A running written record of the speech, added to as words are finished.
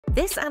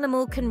This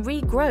animal can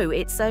regrow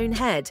its own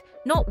head,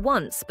 not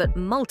once but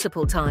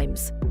multiple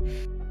times.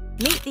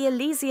 Meet the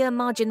Elysia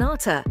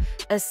marginata,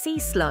 a sea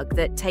slug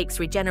that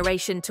takes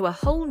regeneration to a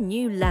whole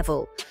new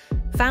level.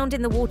 Found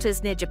in the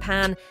waters near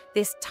Japan,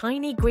 this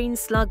tiny green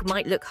slug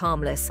might look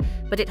harmless,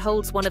 but it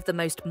holds one of the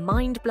most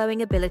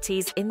mind-blowing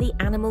abilities in the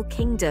animal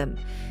kingdom.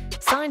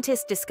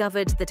 Scientists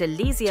discovered that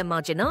Elysia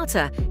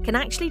marginata can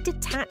actually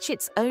detach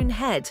its own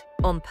head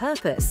on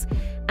purpose,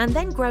 and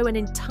then grow an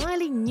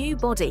entirely new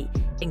body,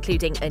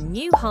 including a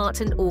new heart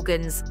and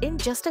organs, in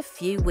just a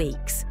few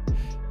weeks.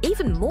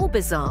 Even more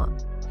bizarre,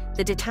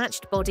 the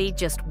detached body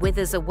just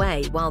withers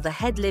away while the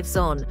head lives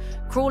on,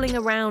 crawling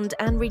around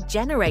and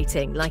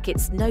regenerating like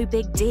it's no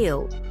big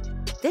deal.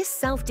 This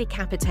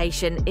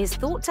self-decapitation is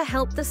thought to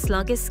help the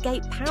slug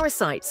escape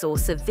parasites or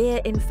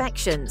severe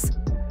infections.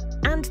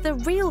 And the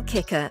real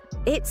kicker,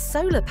 it's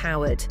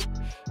solar-powered.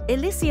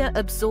 Elysia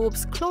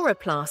absorbs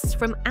chloroplasts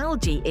from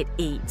algae it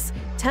eats,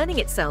 turning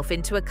itself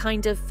into a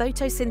kind of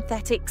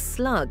photosynthetic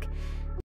slug.